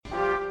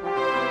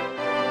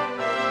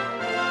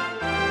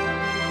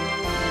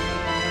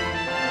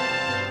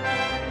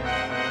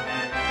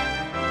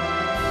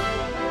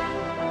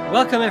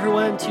Welcome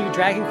everyone to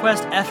Dragon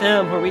Quest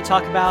FM, where we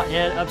talk about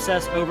and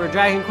obsess over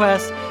Dragon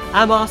Quest.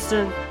 I'm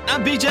Austin.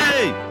 I'm BJ.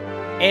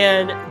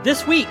 And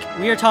this week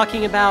we are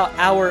talking about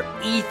our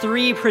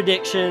E3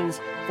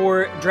 predictions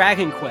for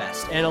Dragon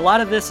Quest. And a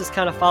lot of this is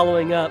kind of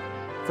following up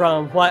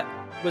from what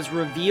was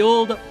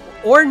revealed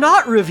or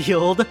not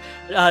revealed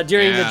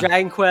during the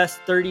Dragon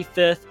Quest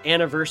 35th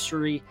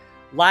anniversary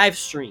live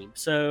stream.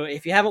 So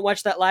if you haven't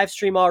watched that live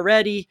stream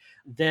already,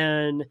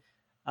 then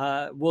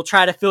we'll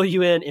try to fill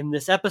you in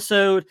this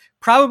episode.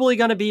 Probably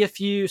going to be a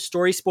few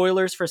story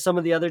spoilers for some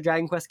of the other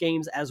Dragon Quest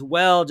games as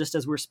well, just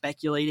as we're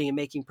speculating and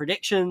making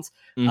predictions.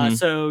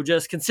 So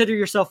just consider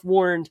yourself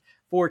warned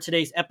for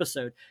today's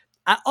episode.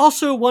 I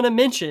also want to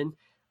mention,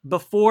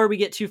 before we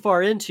get too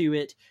far into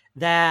it,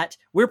 that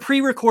we're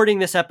pre-recording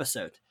this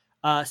episode.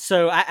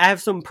 So I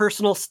have some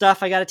personal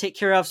stuff I got to take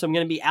care of, so I'm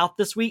going to be out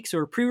this week. So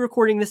we're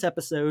pre-recording this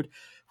episode,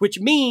 which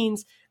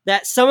means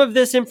that some of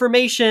this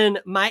information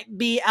might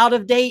be out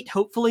of date,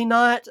 hopefully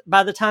not,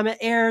 by the time it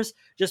airs,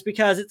 just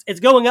because it's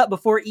going up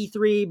before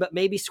E3, but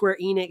maybe Square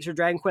Enix or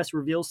Dragon Quest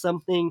reveals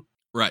something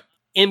right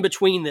in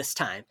between this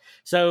time.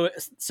 So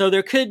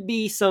there could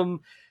be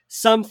some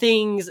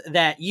things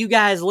that you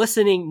guys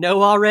listening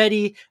know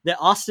already that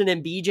Austin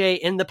and BJ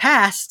in the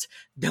past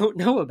don't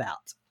know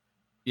about.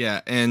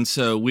 Yeah, and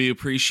so we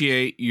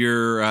appreciate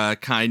your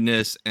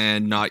kindness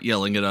and not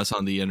yelling at us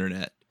on the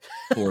internet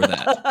for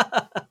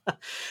that.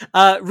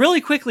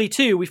 Really quickly,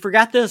 too, we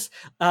forgot this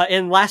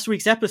in last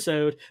week's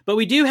episode, but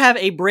we do have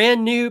a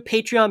brand new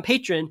Patreon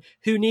patron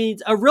who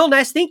needs a real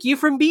nice thank you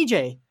from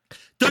BJ.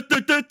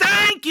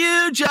 Thank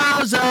you,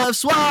 Joseph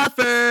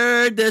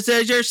Swafford. This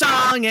is your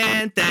song,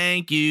 and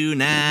thank you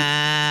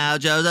now.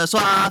 Joseph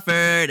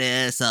Swafford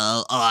is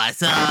so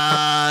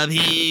awesome.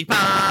 He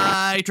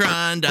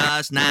patroned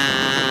us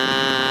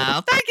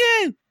now. Thank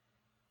you.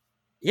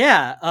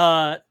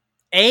 Yeah.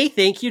 A,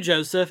 thank you,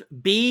 Joseph.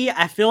 B,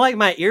 I feel like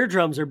my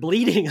eardrums are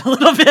bleeding a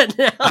little bit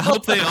now. I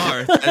hope they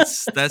are.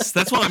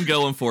 That's what I'm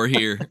going for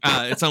here.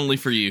 It's only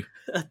for you.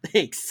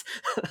 Thanks.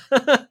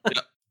 Yep.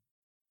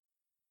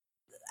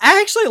 I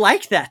actually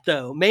like that,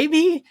 though.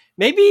 Maybe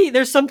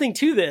there's something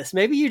to this.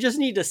 Maybe you just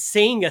need to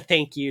sing a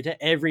thank you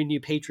to every new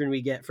patron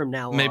we get from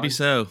now on. Maybe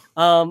so.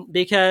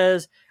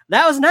 Because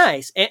that was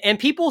nice, and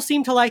people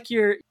seem to like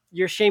your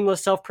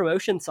shameless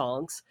self-promotion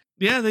songs.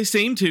 Yeah, they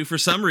seem to for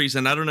some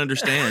reason. I don't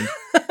understand.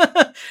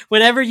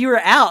 Whenever you were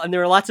out and there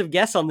were lots of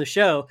guests on the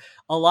show,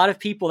 a lot of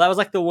people, that was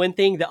like the one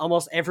thing that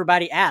almost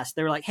everybody asked.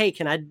 They were like, hey,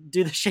 can I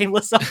do the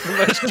shameless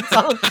self-promotion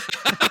song?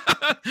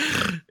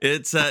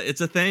 It's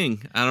a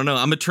thing. I don't know.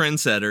 I'm a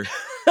trendsetter.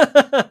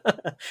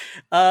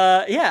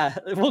 Yeah,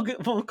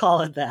 we'll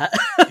call it that.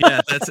 Yeah,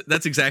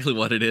 that's exactly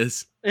what it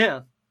is.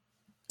 Yeah.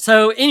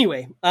 So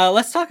anyway,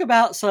 let's talk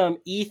about some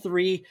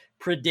E3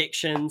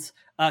 predictions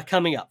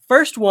coming up.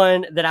 First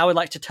one that I would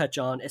like to touch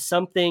on is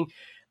something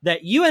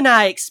that you and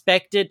I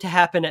expected to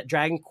happen at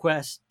Dragon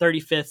Quest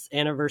 35th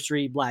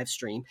anniversary live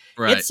stream.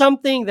 Right. It's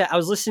something that I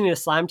was listening to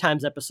Slime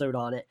Time's episode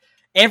on it.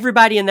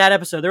 Everybody in that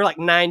episode, there were like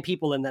 9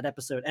 people in that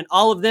episode, and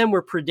all of them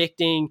were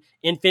predicting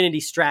Infinity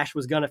Strash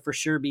was going to for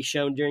sure be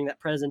shown during that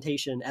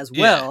presentation as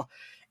well.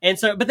 Yeah. And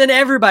so, but then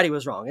everybody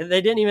was wrong.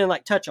 They didn't even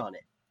like touch on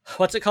it.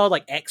 What's it called?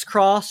 Like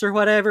X-Cross or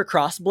whatever?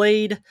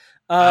 Crossblade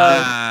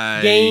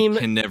game. I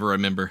can never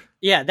remember.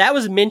 Yeah, that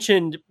was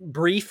mentioned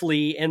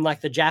briefly in like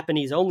the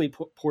Japanese only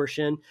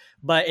portion,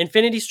 but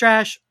Infinity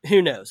Strash,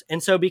 who knows?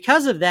 And so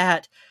because of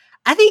that,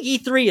 I think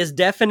E3 is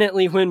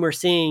definitely when we're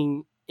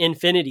seeing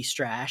Infinity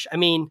Strash. I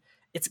mean,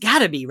 it's got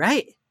to be,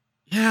 right?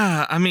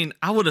 Yeah, I mean,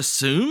 I would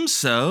assume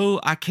so.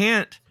 I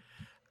can't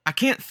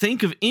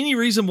think of any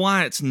reason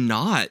why it's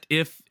not.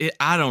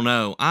 I don't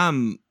know.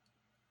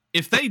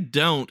 If they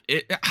don't,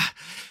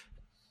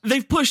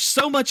 they've pushed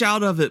so much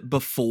out of it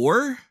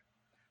before,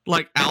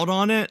 like out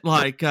on it.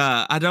 Like,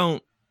 I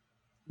don't,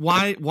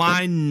 why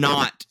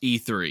not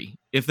E3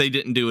 if they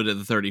didn't do it at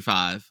the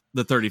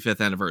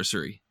 35th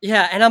anniversary?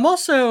 Yeah. And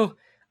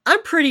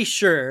I'm pretty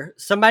sure,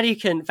 somebody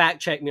can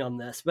fact check me on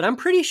this, but I'm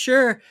pretty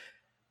sure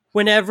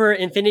whenever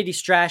Infinity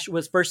Strash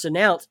was first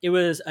announced, it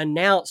was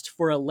announced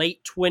for a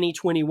late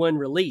 2021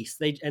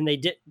 release. And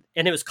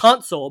it was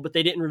console, but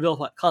they didn't reveal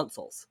what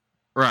consoles.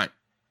 Right.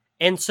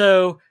 And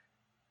so,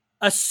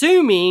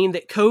 assuming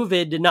that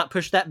COVID did not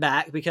push that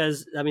back,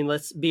 because, I mean,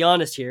 let's be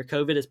honest here,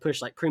 COVID has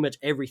pushed like pretty much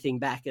everything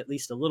back at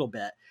least a little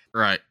bit.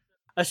 Right.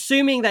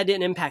 Assuming that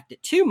didn't impact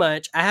it too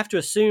much, I have to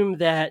assume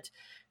that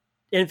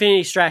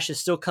Infinity Strash is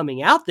still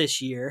coming out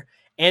this year.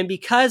 And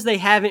because they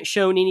haven't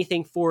shown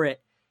anything for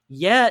it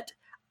yet,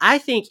 I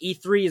think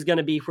E3 is going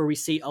to be where we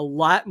see a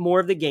lot more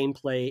of the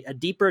gameplay, a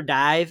deeper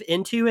dive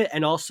into it,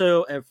 and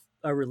also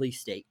a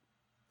release date.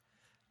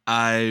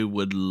 I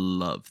would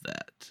love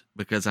that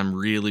because I'm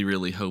really,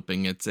 really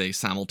hoping it's a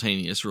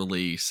simultaneous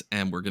release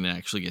and we're going to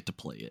actually get to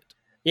play it.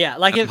 Yeah,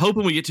 like I'm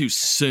hoping we get to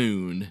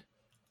soon.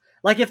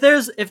 Like if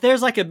there's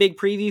like a big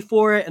preview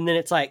for it and then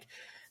it's like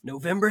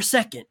November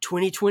 2nd,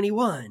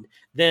 2021,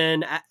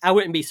 then I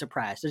wouldn't be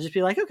surprised. I'd just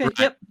be like, okay, right.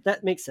 Yep,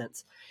 that makes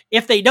sense.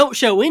 If they don't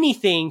show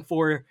anything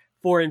for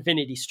for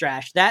Infinity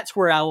Strash. That's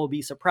where I will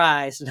be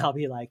surprised and I'll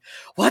be like,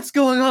 what's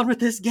going on with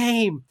this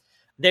game?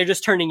 They're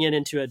just turning it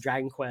into a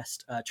Dragon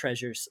Quest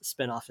Treasures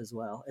spinoff as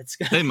well.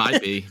 They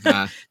might be.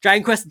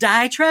 Dragon Quest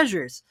Dai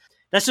Treasures.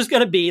 That's just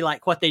going to be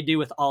like what they do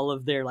with all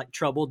of their like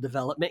troubled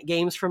development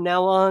games from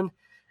now on.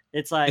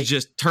 It's like it's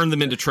just turn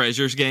them into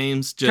Treasures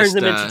games. Turn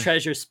them into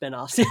Treasures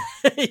spinoffs.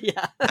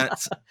 Yeah.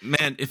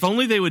 Man, if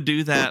only they would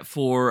do that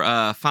for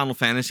Final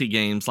Fantasy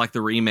games like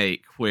the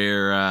remake,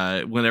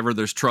 where whenever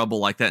there's trouble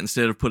like that,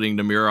 instead of putting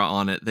Nomura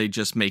on it, they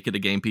just make it a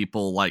game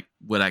people like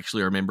would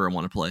actually remember and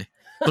want to play.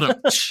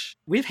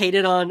 We've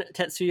hated on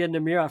Tetsuya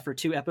Nomura for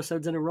 2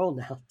 episodes in a row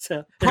now.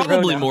 So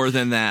probably more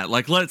than that.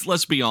 Like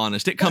let's be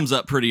honest, it comes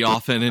up pretty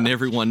often, and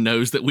everyone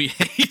knows that we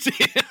hate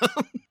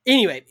him.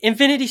 Anyway,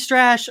 Infinity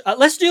Strash.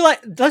 Let's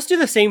do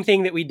the same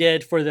thing that we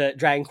did for the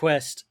Dragon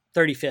Quest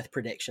 35th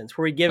predictions,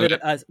 where we give it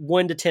a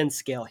 1 to 10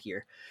 scale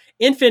here.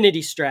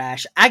 Infinity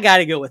Strash, I got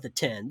to go with a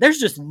 10. There's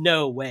just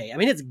no way. I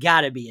mean, it's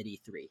got to be at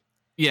E3.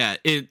 Yeah,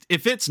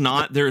 if it's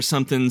not, there is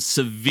something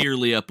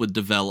severely up with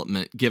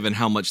development, given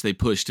how much they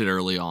pushed it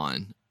early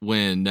on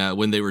when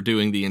they were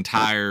doing the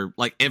entire,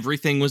 like,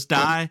 everything was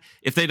Dai.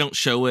 If they don't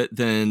show it,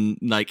 then,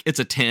 like, it's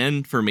a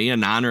 10 for me, a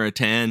 9 or a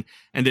 10,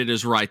 and it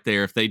is right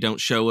there. If they don't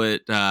show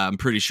it, I'm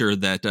pretty sure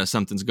that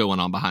something's going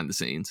on behind the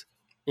scenes.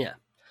 Yeah.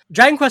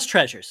 Dragon Quest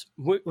Treasures.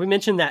 We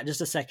mentioned that just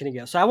a second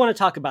ago, so I want to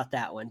talk about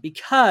that one,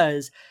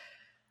 because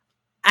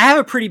I have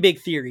a pretty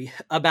big theory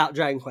about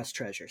Dragon Quest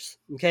Treasures,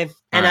 okay?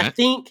 And right.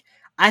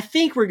 I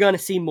think we're going to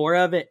see more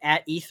of it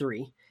at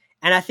E3.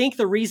 And I think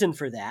the reason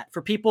for that,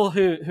 for people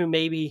who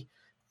maybe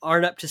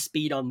aren't up to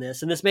speed on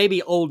this, and this may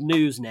be old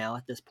news now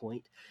at this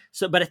point.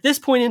 So, but at this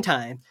point in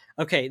time,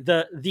 okay,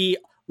 the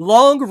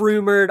long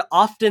rumored,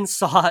 often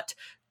sought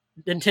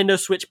Nintendo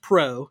Switch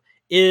Pro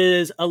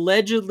is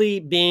allegedly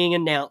being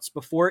announced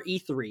before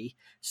E3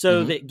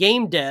 so that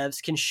game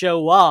devs can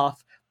show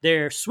off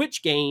their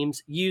Switch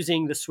games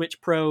using the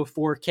Switch Pro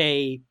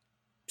 4K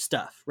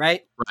stuff,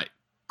 right? Right.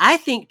 I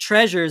think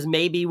Treasures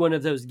may be one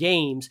of those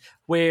games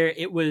where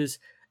it was,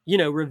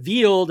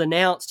 revealed,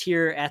 announced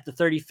here at the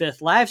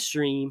 35th live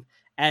stream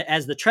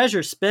as the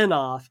Treasures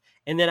spinoff.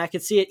 And then I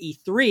could see at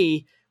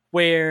E3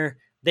 where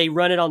they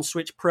run it on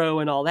Switch Pro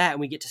and all that, and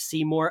we get to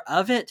see more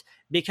of it,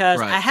 because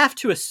I have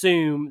to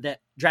assume that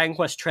Dragon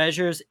Quest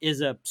Treasures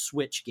is a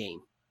Switch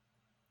game.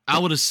 I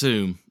would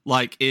assume,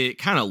 like, it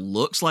kind of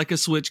looks like a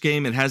Switch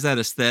game. It has that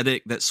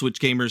aesthetic that Switch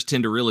gamers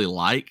tend to really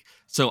like.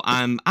 So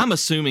I'm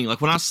assuming,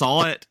 like, when I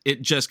saw it,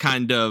 it just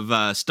kind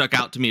of stuck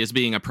out to me as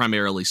being a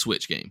primarily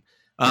Switch game.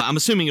 I'm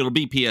assuming it'll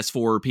be PS4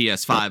 or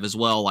PS5 as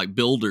well, like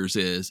Builders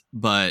is,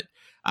 but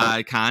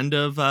I kind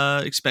of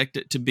expect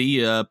it to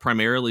be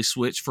primarily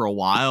Switch for a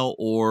while,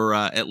 or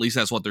at least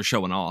that's what they're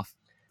showing off.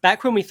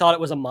 Back when we thought it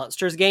was a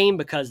Monsters game,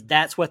 because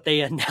that's what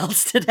they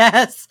announced it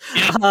as,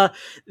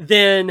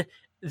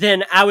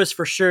 then I was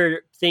for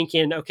sure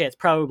thinking, okay, it's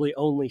probably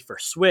only for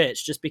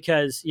Switch, just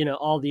because,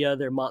 all the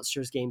other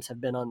Monsters games have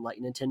been on like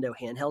Nintendo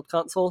handheld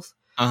consoles.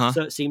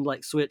 So it seemed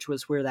like Switch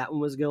was where that one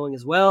was going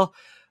as well.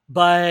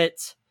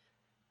 But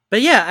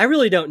yeah, I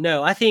really don't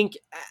know. I think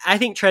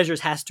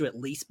Treasures has to at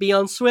least be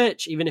on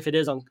Switch, even if it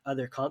is on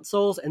other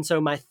consoles. And so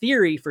my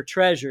theory for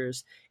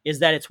Treasures is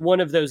that it's one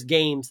of those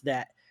games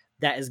that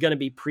is going to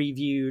be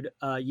previewed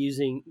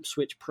using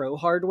Switch Pro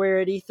hardware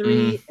at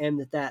E3,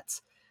 and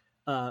that's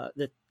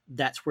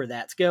where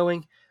that's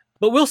going.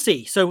 But we'll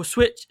see. So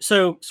Switch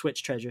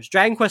Treasures,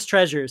 Dragon Quest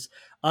Treasures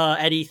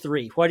at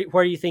E3. What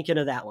are you thinking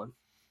of that one?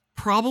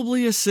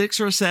 Probably a 6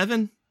 or a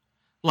 7.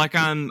 Like,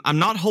 I'm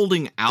not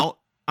holding out.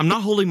 I'm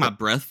not holding my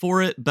breath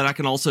for it, but I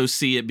can also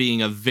see it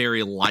being a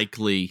very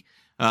likely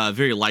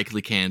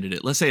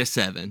candidate. Let's say a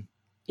 7.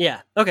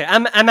 Yeah. Okay.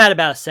 I'm at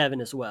about a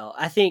 7 as well.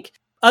 I think,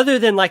 other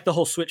than like the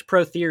whole Switch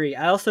Pro theory,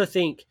 I also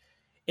think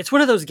it's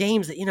one of those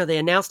games that, they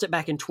announced it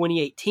back in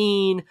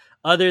 2018,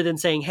 other than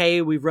saying,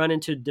 hey, we've run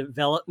into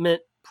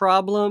development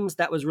problems.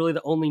 That was really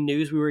the only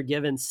news we were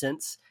given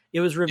since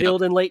it was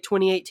revealed in late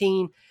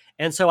 2018.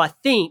 And so I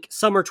think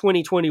summer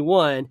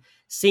 2021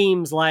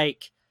 seems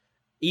like,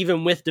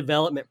 even with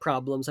development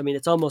problems, I mean,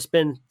 it's almost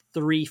been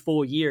 3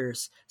 full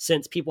years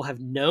since people have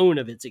known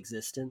of its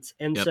existence.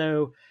 And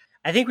so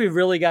I think we've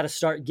really got to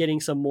start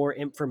getting some more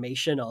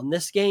information on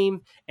this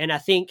game. And I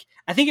think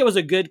it was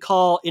a good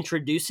call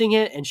introducing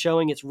it and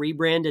showing its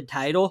rebranded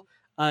title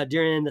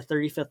during the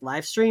 35th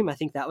live stream. I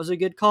think that was a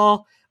good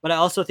call, but I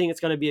also think it's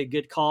going to be a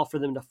good call for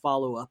them to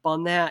follow up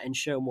on that and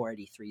show more at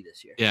E3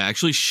 this year. Yeah,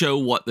 actually show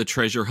what the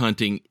treasure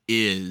hunting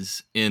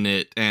is in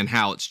it and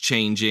how it's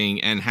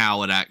changing and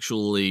how it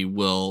actually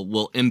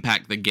will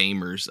impact the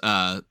gamers,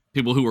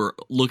 people who are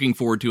looking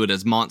forward to it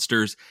as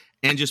monsters,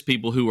 and just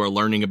people who are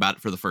learning about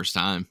it for the first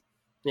time.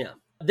 Yeah.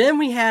 Then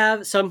we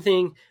have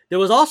something that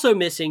was also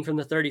missing from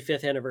the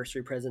 35th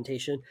anniversary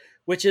presentation,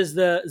 which is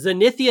the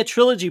Zenithia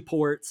trilogy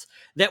ports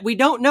that we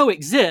don't know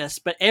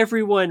exist, but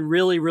everyone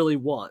really, really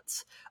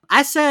wants.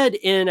 I said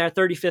in our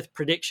 35th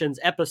predictions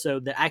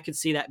episode that I could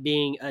see that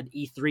being an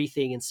E3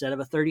 thing instead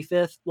of a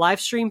 35th live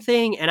stream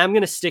thing. And I'm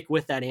going to stick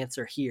with that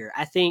answer here.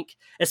 I think,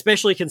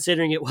 especially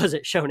considering it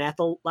wasn't shown at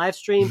the live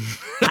stream,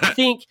 I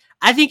think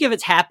if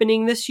it's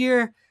happening this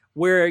year,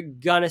 we're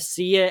going to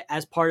see it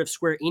as part of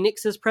Square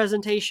Enix's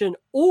presentation,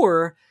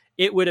 or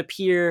it would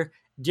appear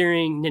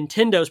during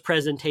Nintendo's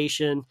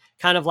presentation,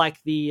 kind of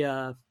like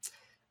the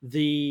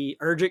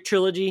Erdrick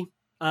trilogy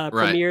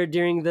premiered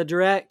during the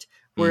Direct,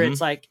 where it's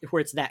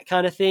that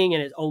kind of thing,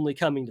 and it's only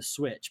coming to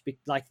Switch,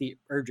 like the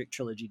Erdrick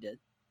trilogy did.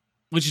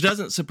 Which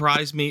doesn't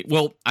surprise me.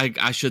 Well,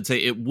 I should say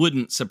it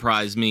wouldn't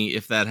surprise me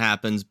if that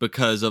happens,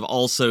 because of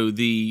also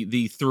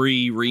the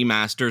 3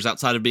 remasters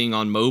outside of being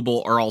on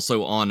mobile are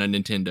also on a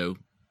Nintendo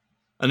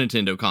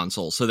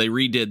console. So they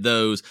redid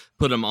those,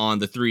 put them on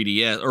the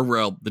 3DS, or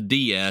well, the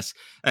DS,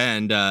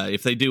 and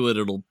if they do it,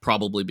 it'll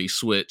probably be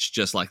Switch,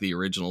 just like the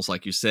originals,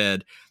 like you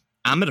said.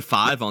 I'm at a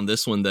 5 on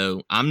this one,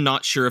 though. I'm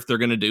not sure if they're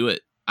going to do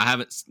it. I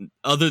haven't,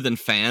 other than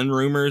fan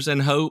rumors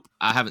and hope,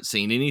 I haven't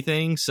seen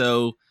anything,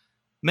 so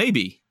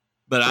maybe,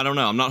 but I don't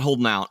know. I'm not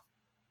holding out.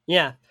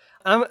 Yeah,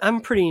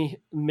 I'm pretty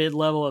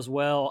mid-level as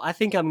well. I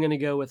think I'm going to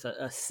go with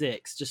a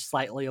 6, just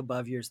slightly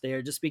above yours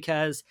there, just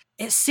because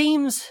it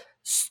seems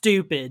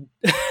stupid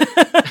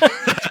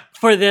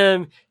for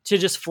them to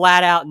just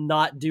flat out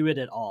not do it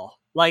at all.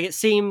 Like, it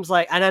seems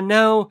like, and I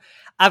know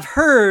I've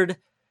heard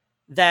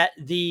that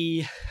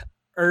the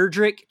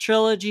Erdrick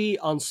trilogy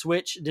on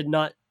Switch did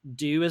not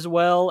do as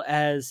well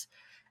as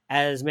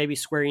maybe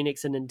Square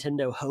Enix and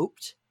Nintendo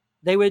hoped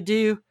they would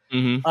do,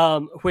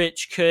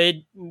 which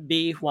could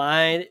be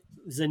why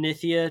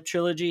Zenithia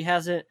trilogy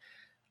hasn't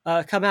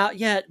come out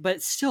yet.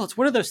 But still, it's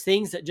one of those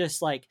things that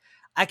just, like,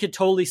 I could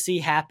totally see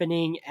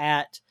happening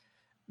at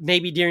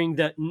maybe during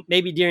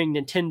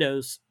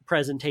Nintendo's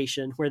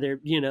presentation, where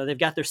they've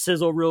got their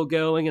sizzle reel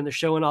going and they're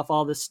showing off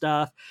all this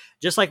stuff,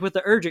 just like with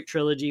the Erdrick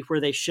trilogy, where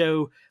they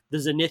show the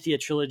Zenithia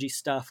trilogy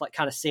stuff like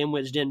kind of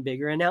sandwiched in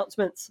bigger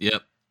announcements.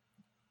 Yep,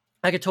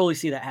 I could totally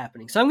see that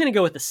happening. So I'm going to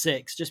go with the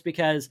 6, just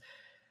because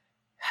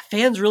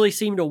fans really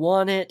seem to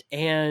want it,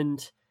 and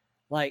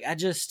like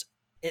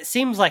it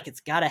seems like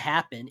it's got to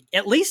happen,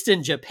 at least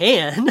in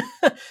Japan.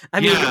 I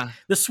mean,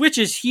 the Switch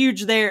is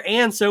huge there,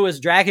 and so is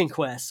Dragon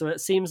Quest. So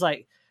it seems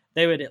like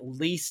they would at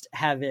least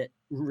have it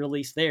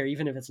released there,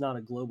 even if it's not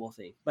a global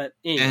thing. But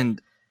anyway.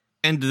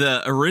 And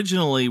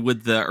originally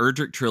with the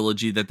Erdrick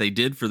trilogy that they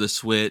did for the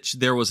Switch,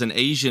 there was an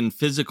Asian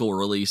physical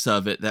release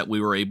of it that we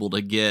were able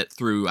to get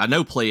through. I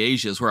know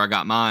PlayAsia is where I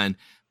got mine,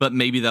 but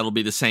maybe that'll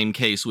be the same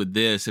case with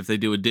this if they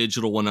do a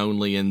digital one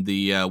only in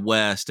the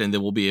West, and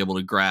then we'll be able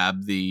to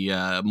grab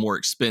the more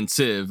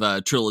expensive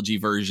trilogy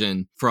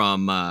version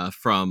from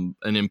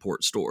an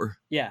import store.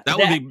 Yeah,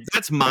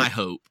 that's my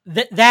hope.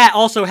 That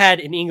also had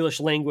an English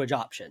language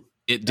option.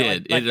 It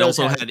did. Like it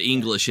also had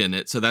English in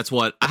it. So that's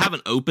what I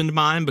haven't opened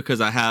mine,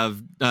 because I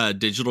have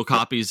digital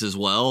copies as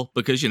well,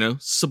 because,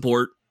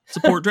 support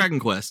Dragon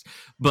Quest.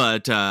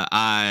 But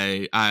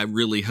I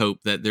really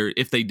hope that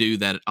if they do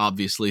that,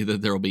 obviously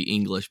that there will be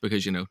English,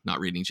 because, not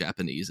reading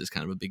Japanese is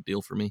kind of a big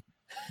deal for me.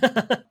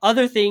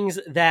 Other things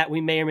that we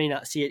may or may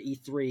not see at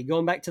E3,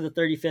 going back to the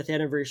 35th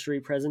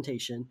anniversary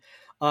presentation,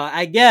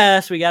 I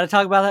guess we got to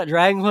talk about that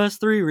Dragon Quest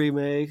 3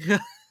 remake.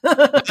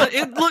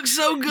 It looks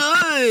so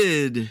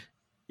good.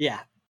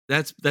 Yeah.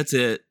 That's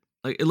it.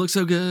 Like, it looks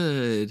so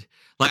good.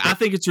 Like, I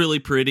think it's really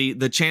pretty.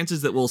 The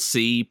chances that we'll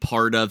see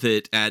part of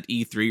it at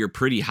E3 are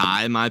pretty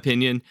high, in my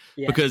opinion,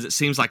 because it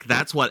seems like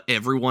that's what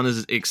everyone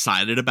is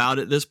excited about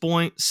at this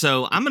point.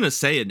 So I'm going to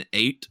say an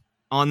 8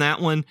 on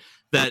that one,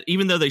 that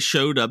even though they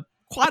showed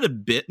quite a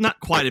bit, not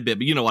quite a bit,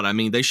 but you know what I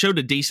mean. They showed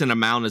a decent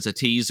amount as a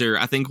teaser.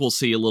 I think we'll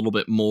see a little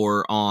bit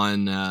more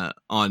on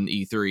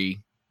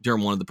E3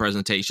 during one of the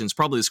presentations,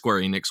 probably the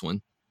Square Enix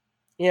one.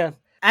 Yeah.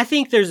 I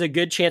think there's a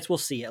good chance we'll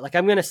see it. Like,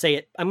 I'm going to say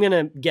it. I'm going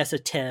to guess a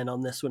 10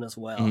 on this one as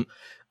well.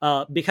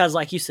 Because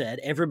like you said,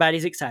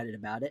 everybody's excited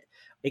about it,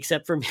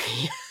 except for me.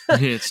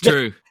 It's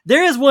true.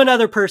 There is one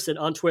other person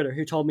on Twitter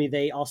who told me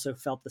they also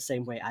felt the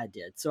same way I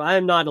did. So I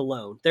am not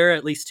alone. There are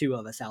at least 2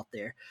 of us out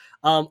there.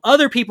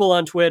 Other people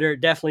on Twitter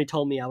definitely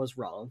told me I was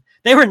wrong.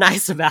 They were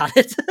nice about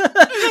it.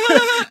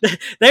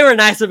 They were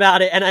nice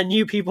about it. And I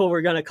knew people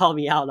were going to call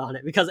me out on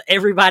it, because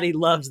everybody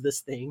loves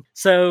this thing.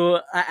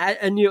 So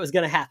I knew it was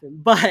going to happen,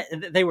 but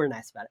they were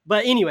nice about it.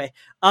 But anyway,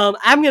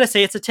 I'm going to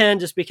say it's a 10,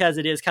 just because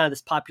it is kind of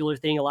this popular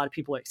thing a lot of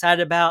people are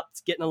excited about.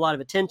 It's getting a lot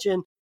of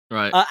attention.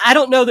 Right. I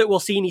don't know that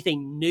we'll see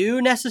anything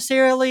new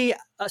necessarily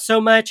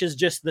so much as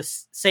just the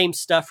same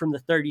stuff from the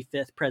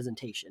 35th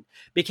presentation,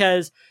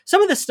 because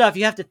some of the stuff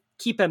you have to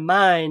keep in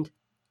mind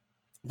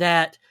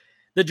that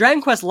the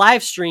Dragon Quest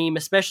live stream,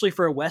 especially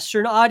for a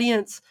Western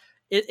audience,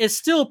 is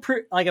still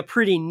like a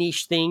pretty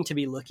niche thing to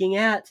be looking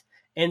at.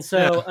 And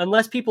so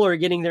unless people are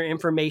getting their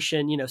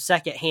information,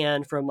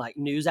 secondhand from like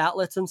news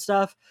outlets and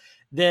stuff,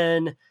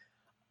 then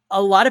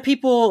a lot of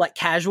people, like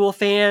casual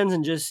fans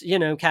and just,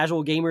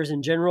 casual gamers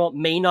in general,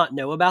 may not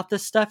know about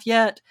this stuff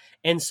yet.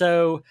 And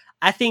so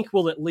I think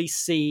we'll at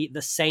least see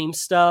the same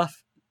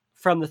stuff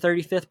from the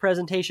 35th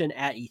presentation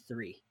at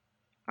E3.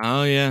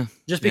 Oh yeah.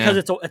 Just because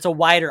it's a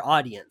wider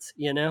audience,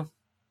 you know?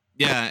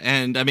 Yeah,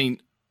 and I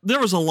mean, there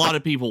was a lot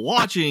of people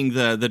watching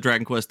the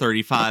Dragon Quest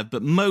 35,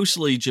 but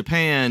mostly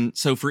Japan.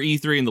 So for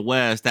E3 in the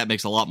West, that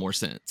makes a lot more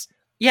sense.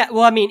 Yeah,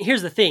 well, I mean,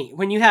 here's the thing: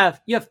 when you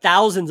have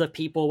thousands of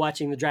people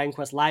watching the Dragon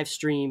Quest live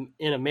stream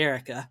in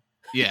America,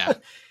 yeah,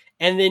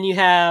 and then you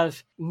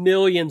have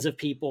millions of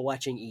people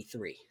watching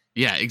E3.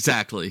 Yeah,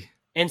 exactly.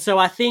 And so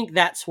I think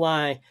that's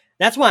why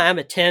I'm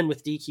a 10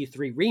 with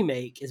DQ3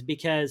 Remake, is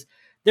because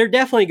they're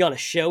definitely going to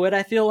show it.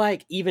 I feel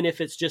like, even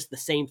if it's just the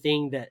same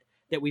thing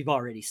that we've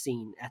already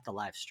seen at the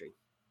live stream.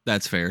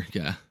 That's fair.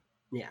 Yeah.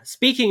 Yeah.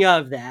 Speaking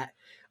of that,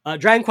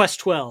 Dragon Quest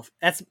 12.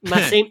 That's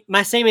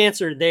my same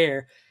answer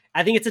there.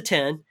 I think it's a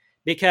 10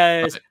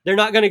 because they're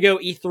not going to go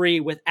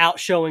E3 without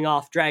showing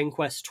off Dragon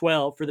Quest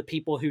 12 for the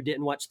people who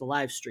didn't watch the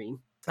live stream.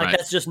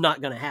 That's just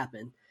not going to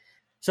happen.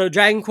 So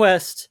Dragon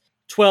Quest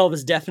 12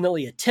 is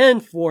definitely a 10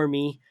 for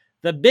me.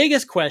 The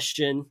biggest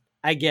question,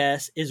 I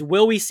guess, is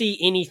will we see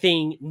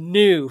anything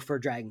new for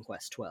Dragon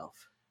Quest 12?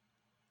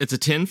 It's a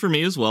 10 for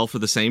me as well for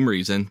the same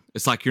reason.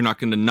 It's like you're not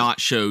going to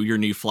not show your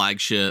new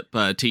flagship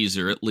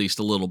teaser at least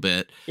a little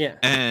bit. Yeah.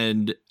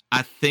 And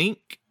I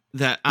think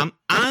that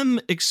I'm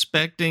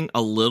expecting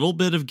a little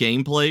bit of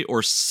gameplay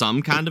or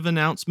some kind of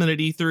announcement at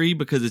E3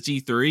 because it's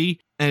E3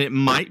 and it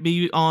might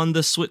be on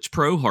the Switch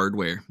Pro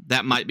hardware.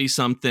 That might be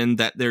something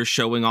that they're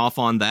showing off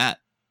on that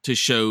to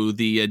show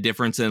the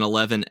difference in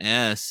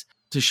 11S,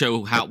 to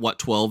show what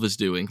 12 is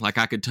doing. Like,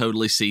 I could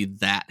totally see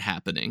that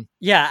happening.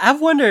 Yeah,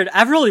 I've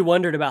really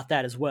wondered about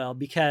that as well,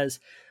 because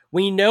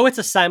we know it's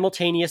a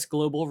simultaneous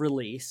global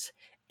release,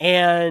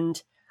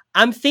 and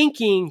I'm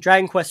thinking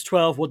Dragon Quest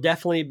 12 will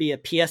definitely be a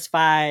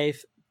PS5,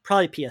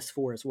 probably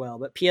PS4 as well,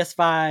 but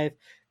PS5,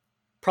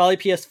 probably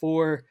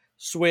PS4,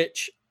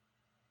 Switch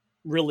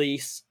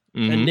release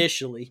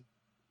initially.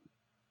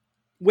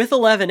 With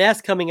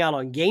 11S coming out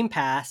on Game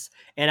Pass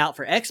and out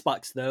for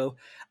Xbox, though,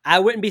 I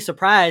wouldn't be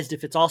surprised if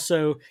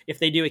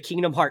they do a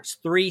Kingdom Hearts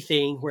 3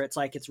 thing where it's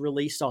like it's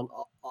released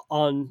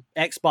on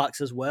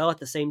Xbox as well at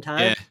the same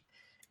time. Yeah.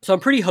 So I'm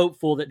pretty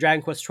hopeful that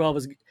Dragon Quest 12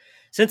 is,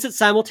 since it's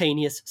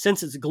simultaneous,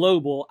 since it's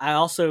global, I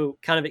also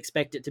kind of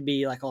expect it to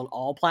be like on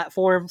all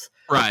platforms.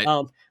 Right.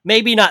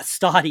 Maybe not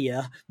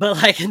Stadia, but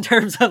like in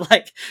terms of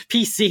like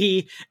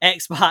PC,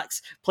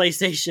 Xbox,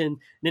 PlayStation,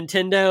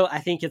 Nintendo, I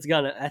think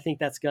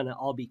that's gonna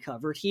all be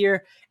covered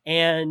here.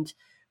 And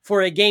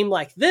for a game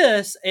like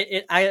this,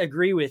 I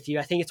agree with you.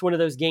 I think it's one of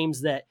those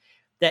games that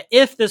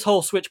if this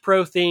whole Switch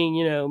Pro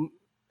thing,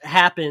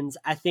 happens,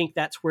 I think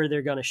that's where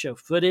they're gonna show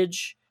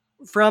footage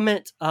from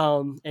it,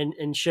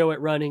 and show it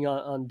running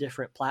on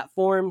different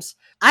platforms.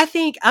 I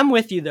think I'm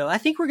with you though. I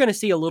think we're going to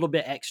see a little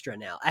bit extra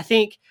now. I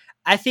think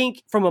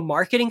from a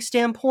marketing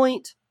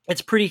standpoint,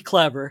 it's pretty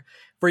clever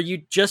for you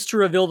just to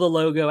reveal the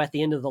logo at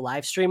the end of the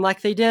live stream like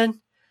they did,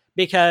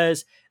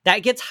 because that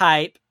gets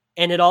hype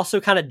and it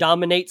also kind of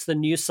dominates the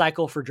news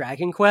cycle for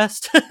Dragon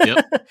Quest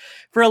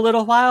for a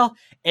little while.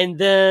 And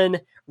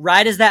then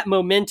right as that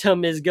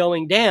momentum is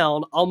going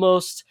down,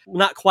 almost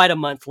not quite a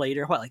month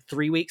later, like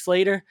 3 weeks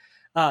later,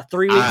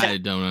 3 weeks. I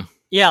don't know.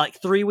 Yeah,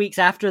 like 3 weeks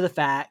after the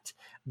fact,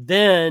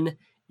 then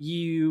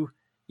you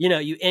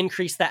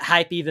increase that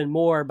hype even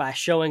more by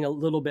showing a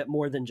little bit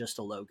more than just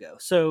a logo.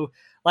 So,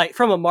 like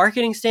from a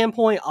marketing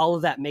standpoint, all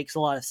of that makes a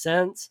lot of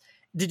sense.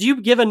 Did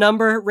you give a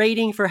number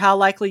rating for how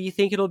likely you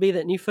think it'll be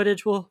that new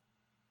footage will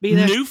be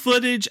there? New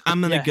footage, I'm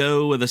going to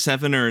go with a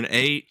 7 or an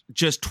 8.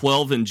 Just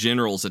 12 in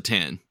general is a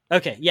 10.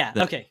 Okay, yeah,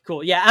 okay,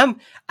 cool. Yeah,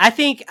 I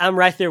think I'm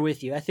right there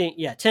with you. I think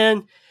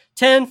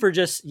 10 for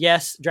just,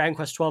 yes, Dragon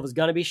Quest 12 is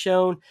going to be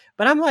shown,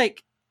 but I'm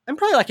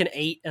probably like an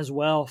 8 as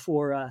well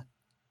for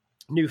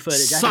new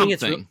footage.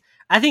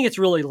 I think it's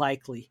really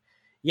likely.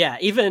 Yeah,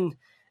 even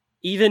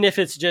if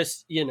it's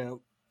just,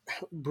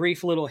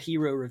 brief little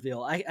hero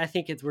reveal, I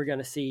think we're going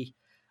to see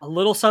a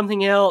little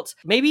something else.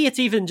 Maybe it's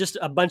even just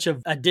a bunch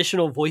of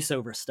additional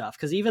voiceover stuff,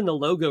 because even the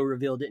logo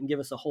reveal didn't give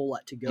us a whole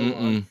lot to go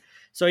on.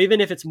 So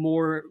even if it's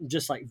more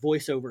just like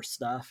voiceover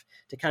stuff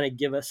to kind of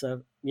give us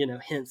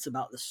hints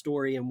about the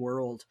story and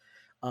world,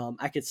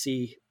 I could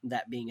see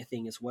that being a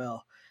thing as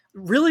well.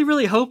 Really,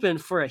 really hoping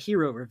for a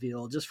hero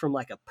reveal, just from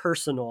like a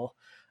personal,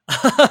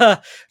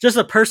 just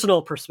a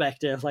personal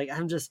perspective. Like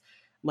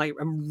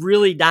I'm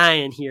really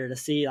dying here to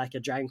see like a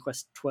Dragon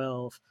Quest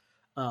 12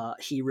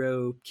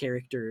 hero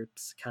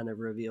characters kind of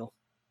reveal.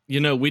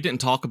 We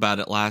didn't talk about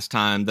it last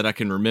time that I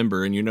can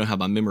remember, and you know how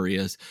my memory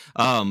is.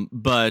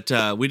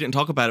 But we didn't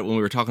talk about it when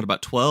we were talking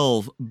about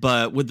 12,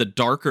 but with the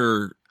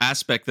darker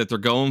aspect that they're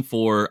going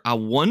for, I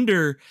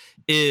wonder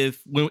if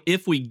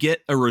we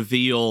get a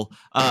reveal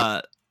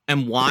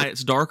and why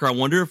it's darker, I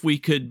wonder if we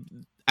could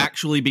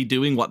actually be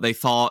doing what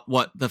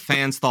the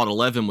fans thought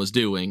 11 was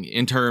doing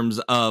in terms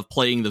of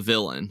playing the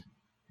villain.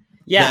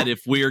 Yeah. That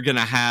if we're going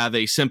to have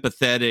a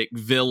sympathetic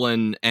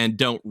villain and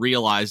don't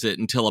realize it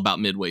until about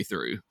midway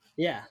through.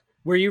 Yeah.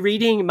 Were you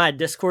reading my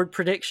Discord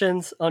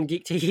predictions on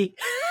Geek TV?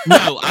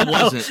 No, I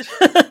wasn't.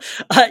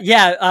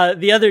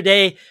 The other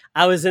day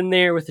I was in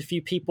there with a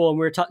few people and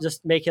we were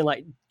just making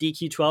like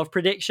DQ12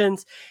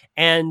 predictions,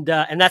 and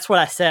that's what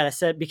I said. I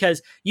said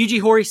because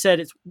Yuji Horii said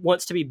it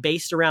wants to be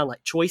based around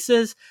like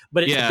choices,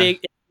 but it's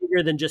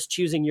bigger than just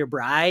choosing your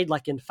bride,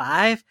 like in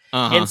 5.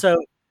 And so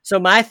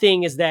my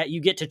thing is that you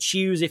get to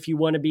choose if you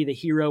want to be the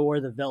hero or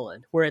the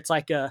villain, where it's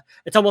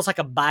almost like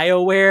a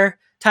BioWare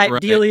type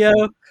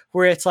dealio,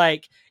 where it's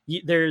like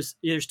there's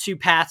 2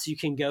 paths you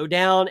can go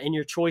down, and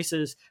your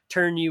choices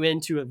turn you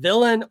into a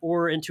villain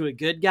or into a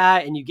good guy,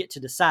 and you get to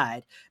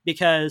decide,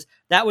 because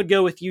that would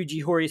go with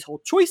Yuji Horii's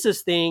whole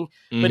choices thing,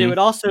 but it would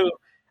also,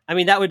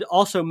 that would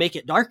also make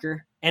it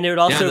darker, and it would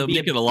also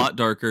make it a lot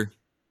darker.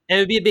 And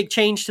it would be a big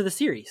change to the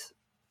series.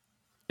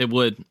 It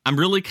would. I'm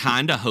really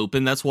kind of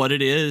hoping that's what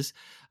it is,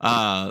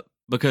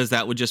 because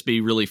that would just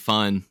be really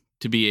fun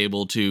to be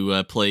able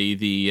to play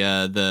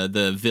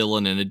the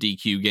villain in a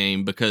DQ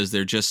game, because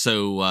they're just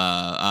so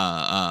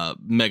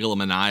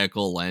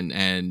megalomaniacal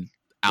and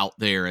out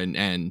there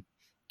and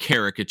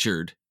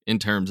caricatured in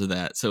terms of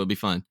that. So it'd be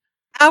fun.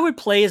 I would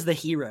play as the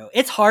hero.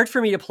 It's hard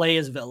for me to play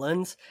as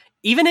villains,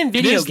 even in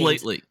video games.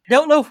 Lately. I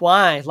don't know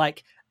why.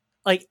 Like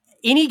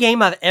any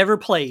game I've ever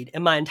played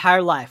in my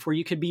entire life where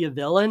you could be a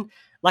villain,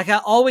 like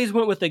I always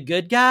went with a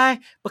good guy,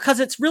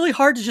 because it's really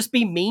hard to just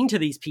be mean to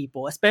these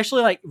people,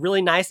 especially like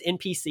really nice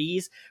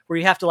NPCs where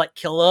you have to like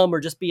kill them or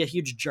just be a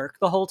huge jerk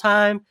the whole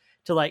time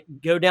to like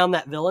go down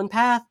that villain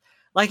path.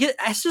 Like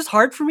it's just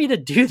hard for me to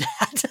do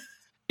that.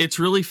 It's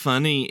really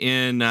funny.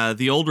 In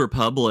the Old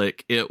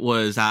Republic, it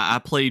was I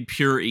played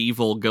Pure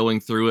Evil going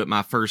through it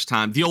my first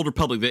time. The Old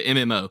Republic, the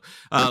MMO,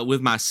 with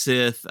my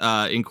Sith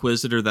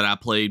Inquisitor that I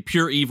played.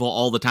 Pure Evil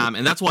all the time,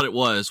 and that's what it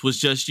was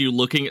just you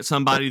looking at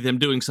somebody, them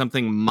doing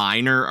something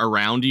minor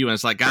around you, and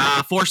it's like,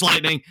 Force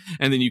Lightning,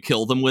 and then you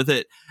kill them with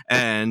it.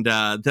 And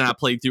then I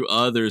played through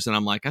others, and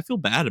I'm like, I feel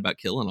bad about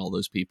killing all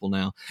those people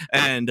now.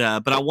 And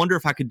but I wonder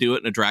if I could do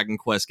it in a Dragon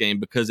Quest game,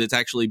 because it's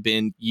actually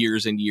been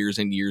years and years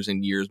and years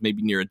and years,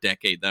 maybe near a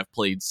decade that I've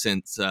played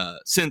since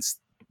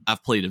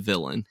I've played a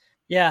villain.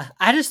 Yeah,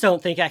 I just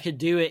don't think I could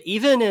do it,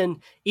 even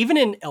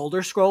in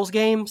Elder Scrolls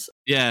games.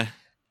 Yeah.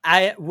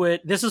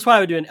 This is what I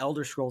would do in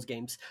Elder Scrolls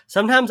games.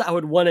 Sometimes I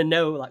would want to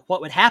know like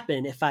what would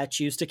happen if I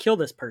choose to kill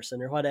this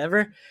person or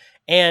whatever.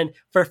 And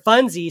for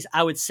funsies,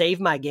 I would save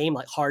my game,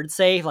 like hard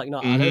save, like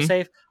not auto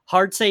save,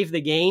 hard save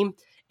the game.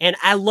 And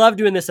I love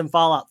doing this in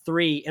Fallout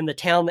 3 in the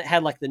town that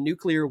had like the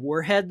nuclear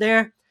warhead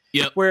there.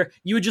 Yep. Where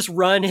you would just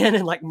run in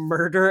and like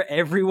murder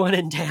everyone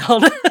in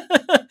town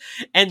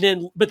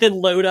but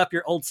then load up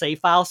your old save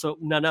file. So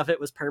none of it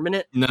was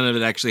permanent. None of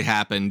it actually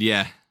happened.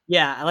 Yeah.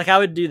 Yeah. Like I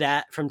would do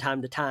that from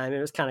time to time. It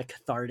was kind of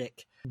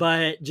cathartic,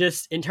 but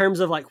just in terms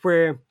of like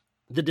where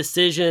the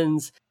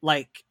decisions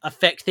like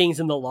affect things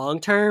in the long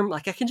term,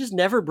 like I can just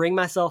never bring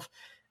myself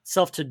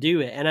to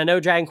do it. And I know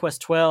Dragon Quest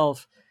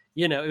 12,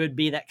 it would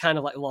be that kind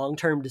of like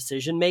long-term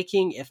decision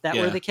making if that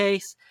were the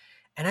case.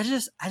 And I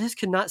just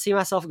could not see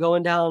myself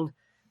going down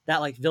that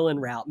like villain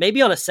route,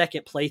 maybe on a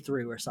second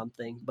playthrough or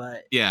something.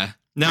 But yeah,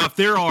 now if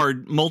there are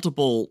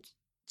multiple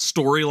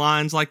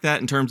storylines like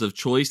that in terms of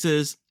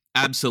choices,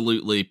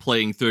 absolutely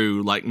playing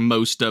through like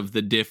most of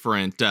the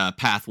different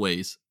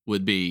pathways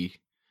would be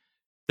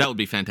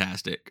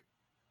fantastic.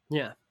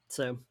 Yeah.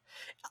 So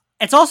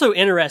it's also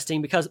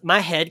interesting because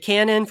my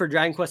headcanon for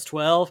Dragon Quest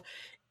 12,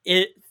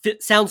 it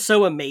sounds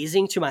so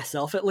amazing to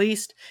myself, at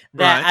least,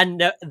 that I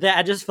know that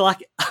I just feel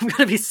like I'm going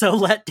to be so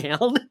let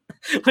down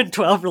when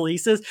 12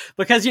 releases,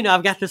 because,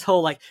 I've got this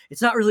whole, like,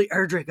 it's not really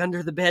Erdrick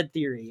under the bed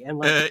theory. And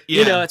like,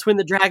 it's when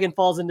the dragon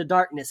falls into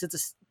darkness.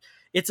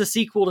 It's a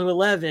sequel to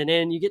 11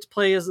 and you get to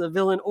play as a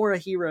villain or a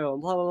hero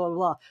and blah, blah, blah,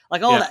 blah.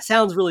 Like all that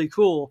sounds really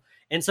cool.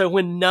 And so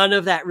when none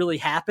of that really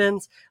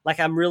happens, like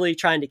I'm really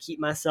trying to keep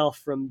myself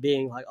from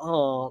being like,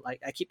 oh,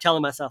 like I keep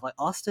telling myself like,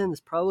 Austin, this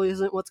probably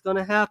isn't what's going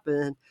to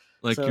happen.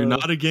 Like you're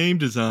not a game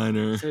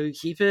designer. So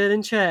keep it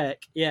in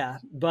check. Yeah.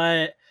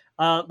 But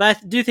I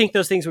do think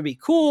those things would be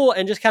cool.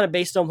 And just kind of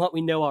based on what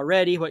we know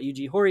already, what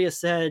Yuji Horii has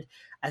said,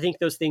 I think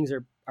those things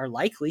are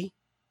likely.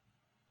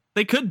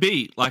 They could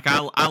be. Like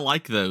I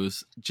like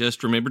those.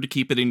 Just remember to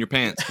keep it in your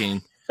pants,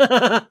 King.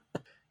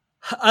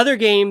 Other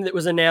game that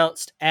was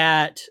announced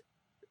at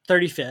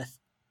 35th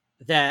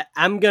that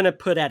I'm going to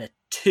put at a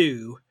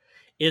 2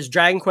 is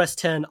Dragon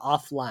Quest X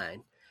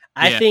Offline.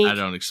 I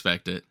don't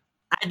expect it.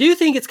 I do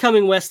think it's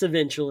coming west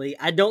eventually.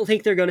 I don't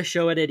think they're going to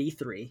show it at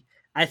E3.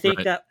 I think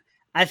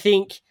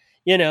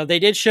they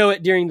did show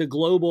it during the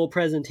global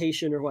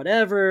presentation or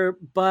whatever,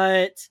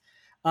 but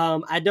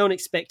I don't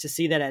expect to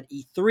see that at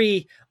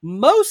E3,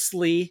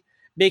 mostly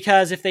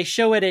because if they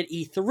show it at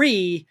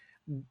E3,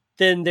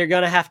 then they're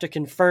going to have to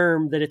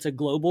confirm that it's a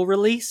global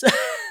release.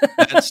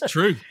 That's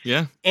true.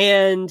 Yeah.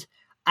 And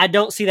I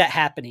don't see that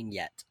happening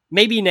yet.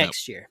 Maybe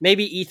next year.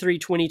 Maybe E3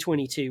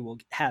 2022 will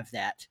have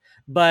that.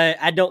 But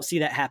I don't see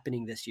that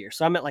happening this year.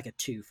 So I'm at like a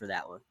 2 for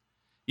that one.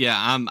 Yeah,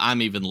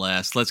 I'm even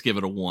less. Let's give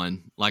it a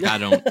 1. Like I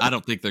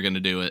don't think they're going to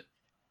do it.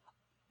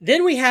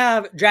 Then we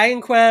have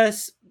Dragon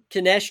Quest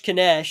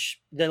Kanesh,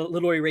 the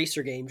little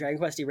eraser game, Dragon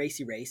Quest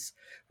Eraser Race,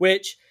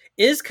 which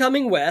is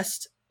coming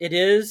west. It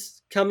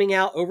is coming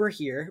out over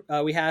here.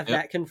 We have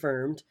that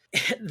confirmed.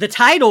 The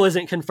title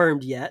isn't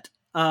confirmed yet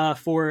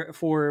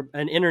for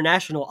an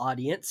international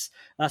audience,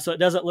 so it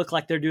doesn't look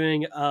like they're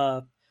doing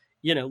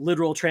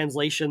literal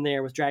translation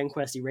there with Dragon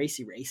Quest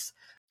Eraser Race.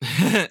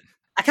 I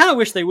kind of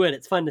wish they would.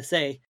 It's fun to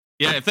say.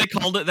 Yeah, if they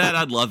called it that,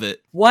 I'd love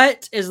it.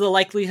 What is the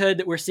likelihood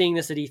that we're seeing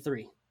this at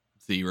E3?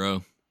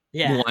 0.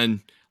 Yeah.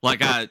 1.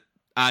 Like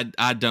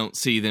I don't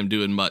see them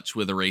doing much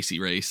with a racy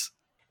race.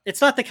 It's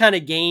not the kind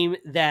of game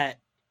that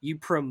you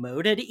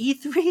promote at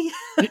E3.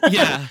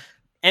 Yeah.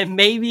 And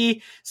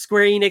maybe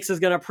Square Enix is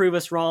going to prove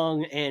us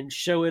wrong and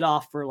show it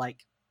off for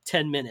like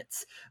 10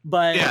 minutes.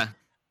 But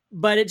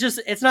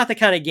it's not the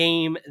kind of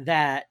game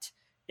that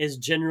is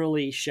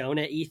generally shown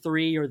at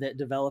E3 or that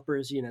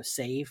developers,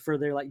 save for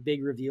their like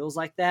big reveals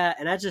like that.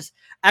 And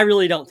I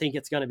really don't think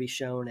it's going to be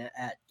shown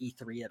at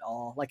E3 at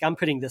all. Like I'm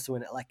putting this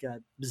one at like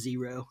a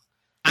 0.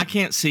 I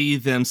can't see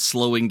them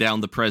slowing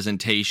down the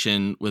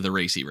presentation with a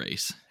racy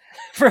race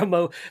for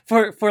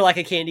like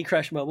a Candy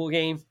Crush mobile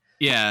game.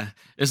 Yeah,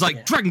 it's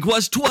like Dragon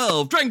Quest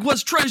 12, Dragon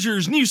Quest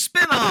Treasures, new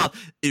spinoff,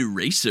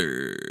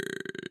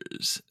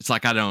 Erasers. It's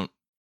like I don't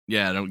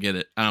get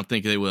it. I don't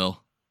think they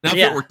will. Now, if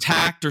it were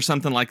tacked or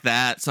something like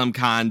that, some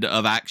kind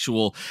of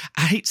actual,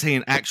 I hate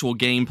saying actual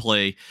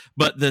gameplay,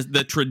 but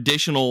the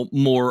traditional,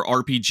 more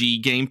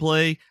RPG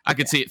gameplay, I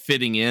could see it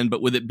fitting in.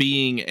 But with it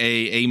being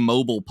a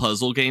mobile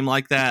puzzle game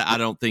like that, I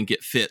don't think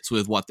it fits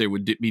with what they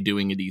would be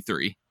doing at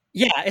E3.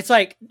 Yeah, it's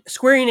like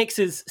Square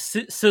Enix's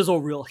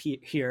sizzle reel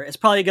here. It's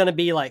probably going to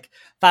be like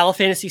Final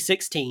Fantasy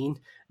 16,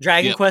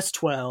 Dragon Quest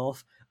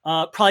 12,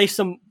 probably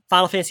some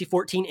Final Fantasy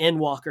 14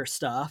 Endwalker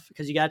stuff,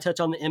 because you got to touch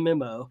on the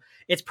MMO.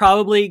 It's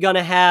probably going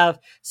to have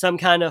some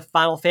kind of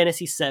Final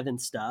Fantasy 7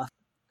 stuff.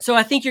 So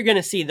I think you're going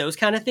to see those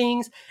kind of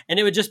things, and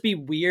it would just be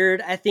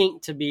weird, I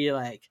think, to be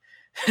like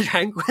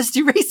Dragon Quest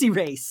Eraser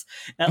Race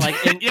at like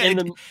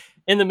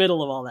in the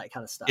middle of all that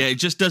kind of stuff. Yeah, it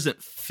just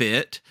doesn't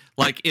fit.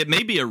 Like, it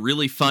may be a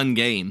really fun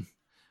game,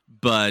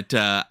 but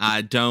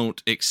I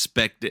don't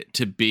expect it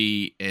to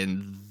be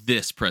in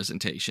this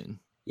presentation.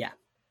 Yeah.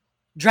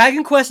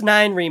 Dragon Quest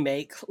IX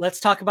Remake.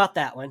 Let's talk about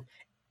that one.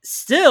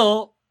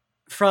 Still,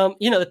 from,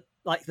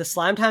 like the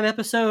Slime Time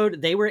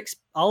episode, they were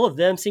all of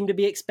them seem to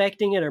be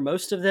expecting it, or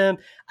most of them.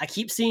 I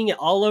keep seeing it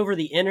all over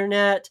the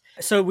internet,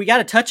 so we got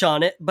to touch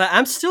on it. But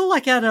I'm still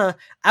like I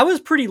was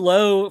pretty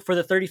low for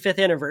the 35th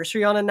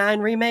anniversary on a 9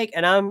 remake,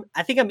 and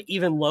I think I'm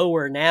even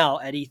lower now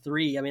at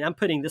E3. I mean, I'm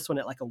putting this one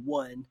at like a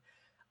 1.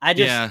 I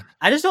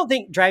just don't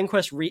think Dragon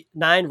Quest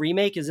 9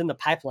 remake is in the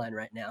pipeline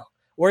right now,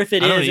 or if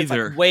it is, it's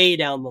like way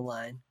down the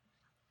line.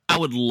 I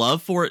would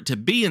love for it to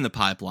be in the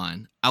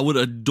pipeline. I would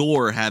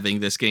adore having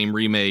this game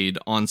remade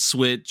on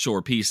Switch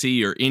or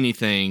PC or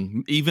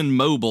anything, even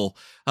mobile,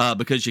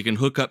 because you can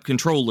hook up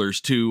controllers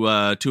to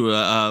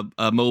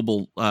a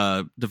mobile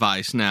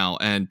device now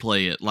and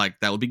play it. Like,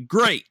 that would be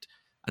great.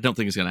 I don't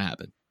think it's going to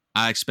happen.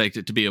 I expect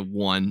it to be a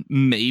 1,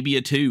 maybe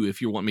a 2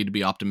 if you want me to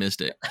be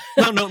optimistic.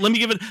 No, let me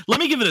give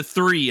it a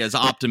 3 as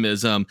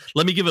optimism.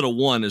 Let me give it a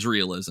 1 as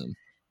realism.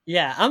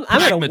 Yeah, I'm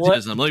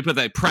pragmatism. Let me put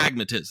that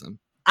pragmatism.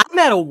 I'm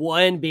at a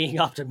 1 being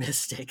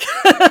optimistic.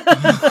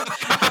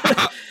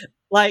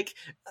 Like,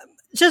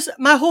 just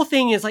my whole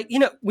thing is like,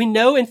 we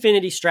know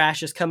Infinity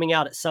Strash is coming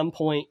out at some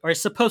point, or is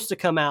supposed to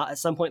come out at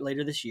some point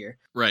later this year.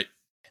 Right.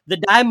 The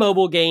Die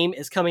mobile game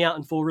is coming out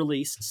in full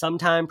release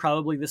sometime,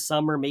 probably this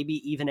summer,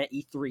 maybe even at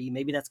E3.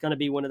 Maybe that's going to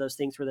be one of those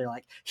things where they're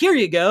like, here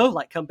you go,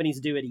 like companies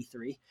do at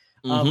E3,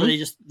 where they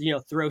just,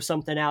 throw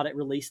something out at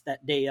release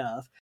that day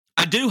of.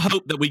 I do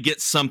hope that we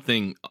get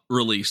something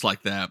released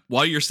like that.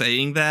 While you're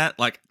saying that,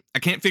 like, I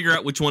can't figure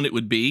out which one it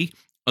would be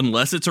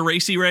unless it's a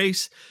racy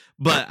race,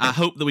 but I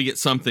hope that we get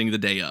something the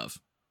day of.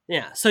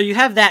 Yeah, so you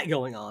have that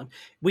going on.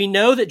 We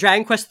know that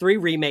Dragon Quest III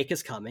Remake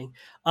is coming.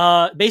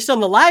 Based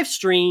on the live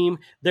stream,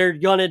 they're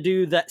going to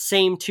do that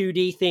same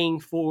 2D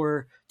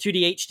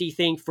HD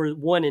thing for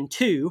 1 and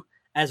 2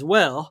 as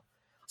well.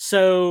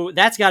 So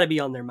that's got to be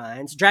on their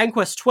minds. Dragon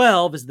Quest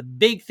 12 is the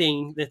big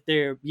thing that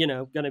they're,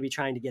 going to be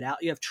trying to get out.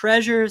 You have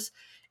Treasures,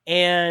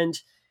 and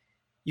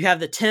you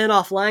have the 10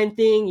 offline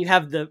thing. You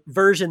have the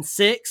version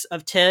 6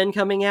 of 10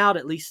 coming out,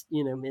 at least,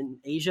 in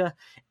Asia.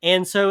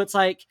 And so it's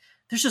like,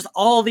 there's just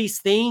all these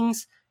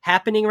things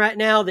happening right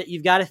now that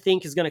you've got to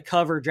think is going to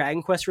cover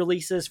Dragon Quest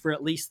releases for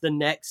at least the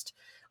next,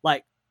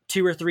 like,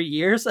 2 or 3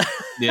 years.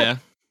 Yeah.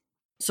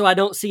 So I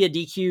don't see a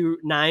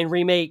DQ9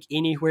 remake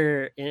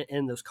anywhere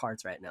in those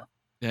cards right now.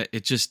 Yeah,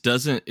 it just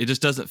doesn't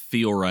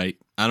feel right.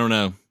 I don't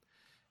know.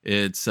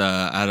 It's,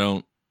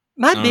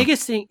 My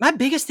biggest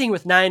thing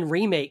with 9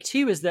 remake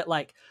too is that,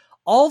 like,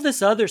 all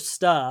this other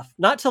stuff,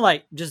 not to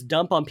like just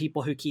dump on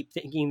people who keep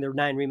thinking their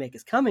 9 remake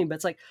is coming, but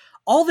it's like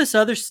all this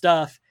other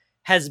stuff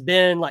has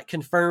been like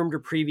confirmed or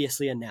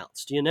previously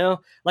announced,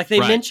 like they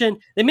mentioned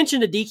a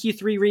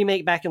DQ3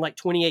 remake back in like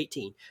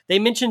 2018. They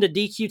mentioned a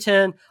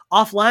DQ10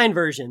 offline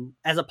version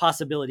as a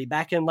possibility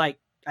back in like,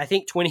 I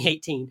think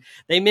 2018.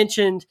 They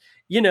mentioned,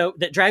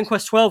 that Dragon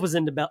Quest 12 was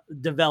in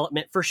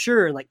development for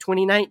sure in like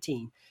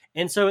 2019.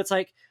 And so it's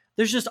like,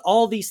 there's just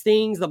all these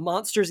things. The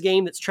Monsters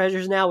game that's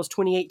Treasures Now was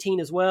 2018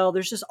 as well.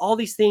 There's just all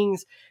these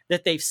things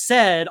that they've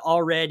said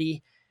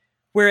already.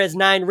 Whereas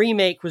 9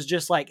 Remake was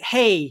just like,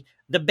 hey,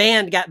 the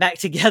band got back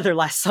together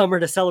last summer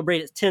to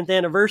celebrate its 10th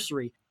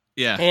anniversary.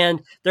 Yeah.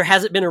 And there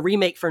hasn't been a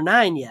remake for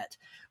 9 yet.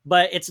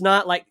 But it's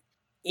not like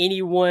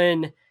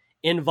anyone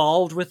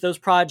involved with those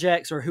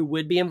projects or who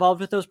would be involved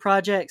with those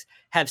projects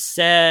have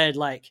said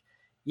like,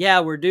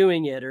 yeah, we're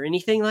doing it or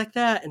anything like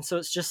that. And so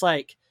it's just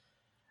like,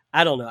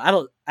 I don't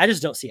know. I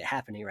just don't see it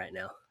happening right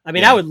now. I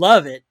mean, I would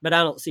love it, but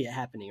I don't see it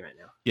happening right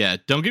now. Yeah,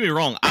 don't get me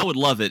wrong. I would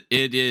love it.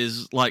 It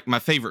is like my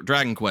favorite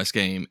Dragon Quest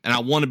game, and I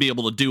want to be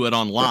able to do it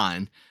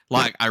online.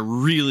 Like, I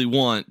really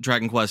want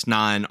Dragon Quest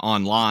IX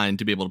online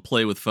to be able to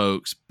play with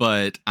folks,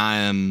 but I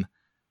am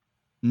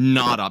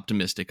not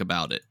optimistic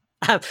about it.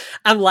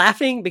 I'm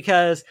laughing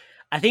because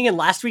I think in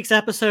last week's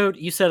episode,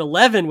 you said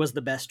 11 was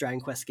the best Dragon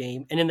Quest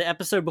game. And in the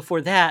episode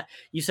before that,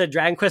 you said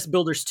Dragon Quest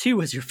Builders 2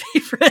 was your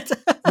favorite.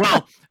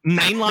 Well,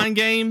 mainline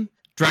game,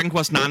 Dragon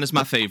Quest IX is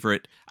my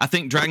favorite. I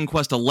think Dragon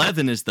Quest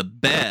 11 is the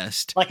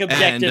best. Like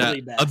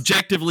objectively best.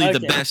 Objectively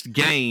the best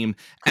game.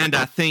 And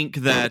I think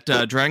that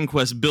Dragon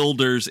Quest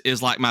Builders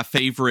is like my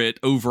favorite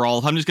overall.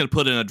 If I'm just going to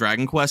put in a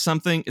Dragon Quest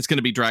something, it's going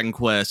to be Dragon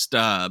Quest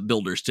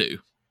Builders 2.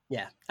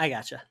 Yeah, I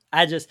gotcha.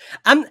 I'm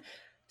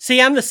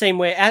the same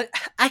way.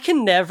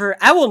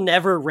 I will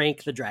never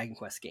rank the Dragon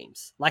Quest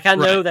games. Like, I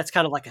know that's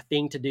kind of like a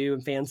thing to do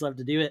and fans love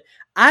to do it.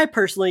 I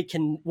personally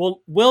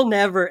will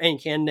never and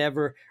can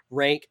never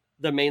rank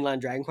the mainline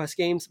Dragon Quest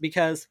games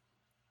because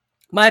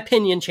my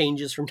opinion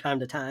changes from time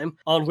to time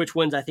on which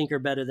ones I think are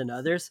better than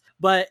others.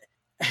 But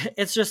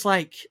it's just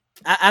like,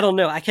 I don't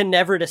know. I can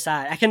never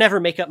decide. I can never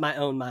make up my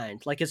own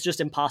mind. Like, it's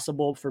just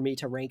impossible for me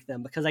to rank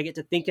them because I get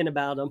to thinking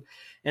about them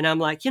and I'm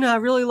like, I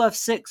really love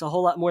 6 a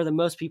whole lot more than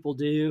most people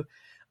do.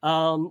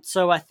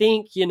 So I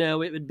think, it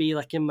would be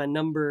like in my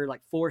number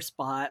 4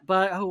 spot,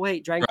 but oh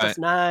wait, Dragon Quest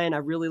 9, I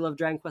really love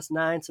Dragon Quest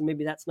 9. So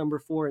maybe that's number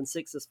 4 and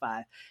 6 is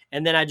 5.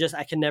 And then I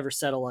can never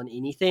settle on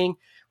anything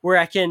where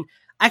I can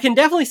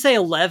definitely say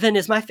 11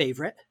 is my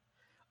favorite,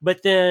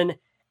 but then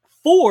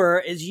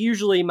 4 is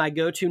usually my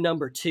go-to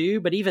number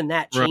 2, but even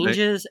that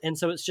changes. And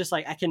so it's just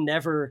like, I can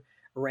never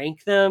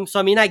rank them. So,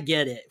 I mean, I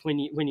get it when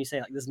you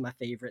say like, this is my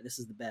favorite, this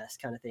is the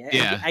best kind of thing.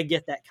 I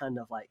get that kind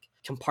of like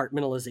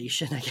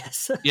compartmentalization, I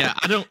guess. Yeah.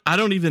 I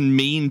don't even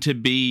mean to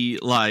be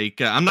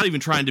like, I'm not even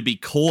trying to be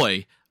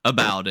coy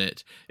about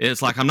it.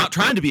 It's like, I'm not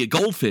trying to be a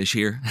goldfish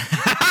here,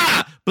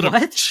 but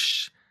what?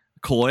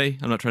 Coy.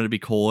 I'm not trying to be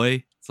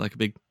coy. It's like a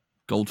big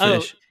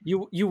goldfish. Oh,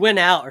 you went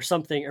out or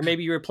something, or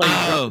maybe you were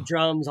playing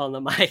drums on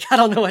the mic. I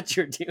don't know what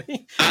you're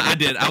doing. I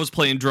did. I was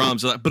playing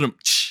drums. But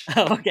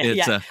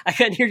okay. I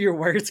couldn't hear your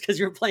words because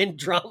you were playing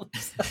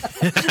drums.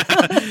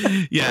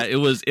 Yeah, it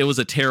was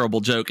a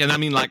terrible joke. And I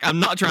mean, like, I'm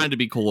not trying to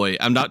be coy.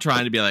 I'm not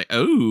trying to be like,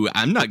 oh,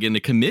 I'm not going to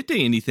commit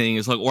to anything.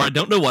 It's like, or I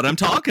don't know what I'm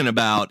talking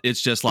about.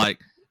 It's just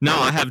like, no,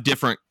 I have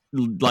different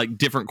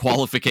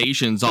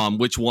qualifications on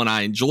which one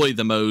I enjoy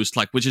the most,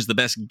 like which is the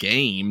best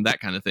game, that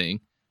kind of thing.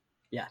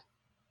 Yeah.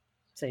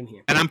 Same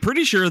here. And I'm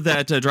pretty sure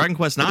that Dragon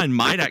Quest IX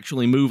might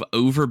actually move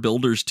over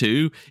Builders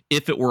 2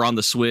 if it were on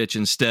the Switch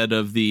instead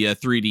of the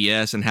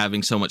 3DS and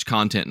having so much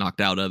content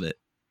knocked out of it.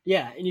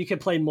 Yeah, and you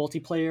could play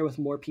multiplayer with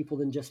more people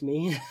than just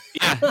me.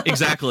 Yeah,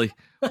 exactly.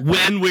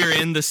 When we're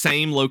in the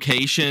same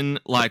location,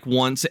 like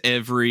once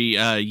every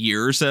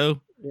year or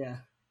so. Yeah.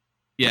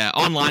 Yeah,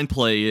 online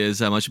play is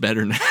much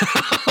better now.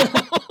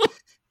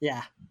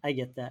 Yeah, I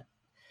get that.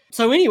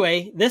 So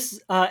anyway,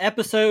 this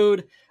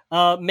episode...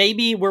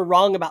 maybe we're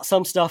wrong about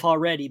some stuff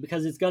already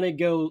because it's going to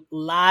go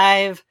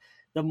live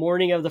the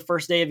morning of the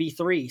first day of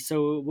E3.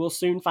 So we'll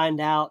soon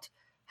find out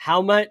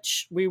how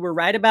much we were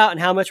right about and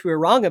how much we were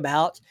wrong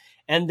about.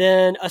 And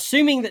then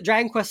assuming that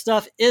Dragon Quest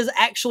stuff is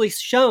actually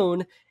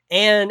shown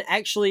and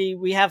actually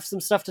we have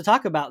some stuff to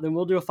talk about, then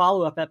we'll do a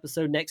follow-up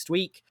episode next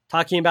week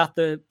talking about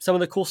some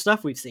of the cool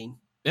stuff we've seen.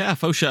 Yeah,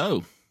 faux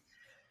show.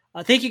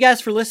 Thank you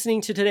guys for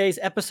listening to today's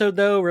episode,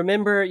 though.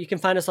 Remember, you can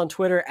find us on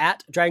Twitter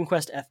at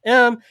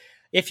DragonQuestFM.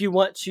 If you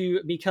want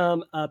to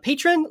become a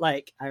patron,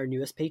 like our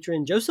newest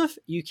patron, Joseph,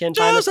 you can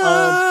find us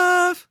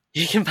on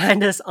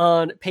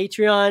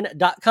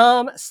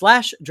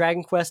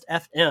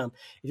patreon.com/DragonQuestFM.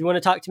 If you want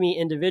to talk to me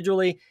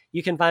individually,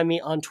 you can find me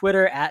on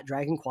Twitter at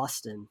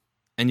DragonQueston.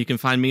 And you can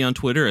find me on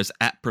Twitter as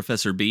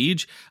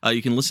 @ProfessorBeej.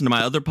 You can listen to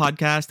my other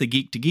podcast, the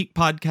Geek to Geek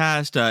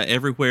podcast,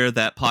 everywhere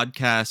that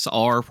podcasts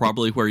are,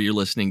 probably where you're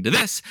listening to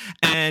this.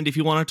 And if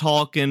you want to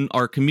talk in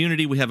our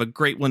community, we have a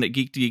great one at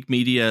Geek to Geek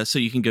Media. So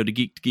you can go to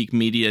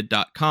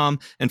geektogeekmedia.com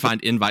and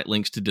find invite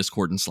links to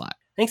Discord and Slack.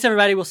 Thanks,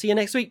 everybody. We'll see you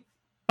next week.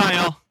 Bye,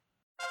 y'all.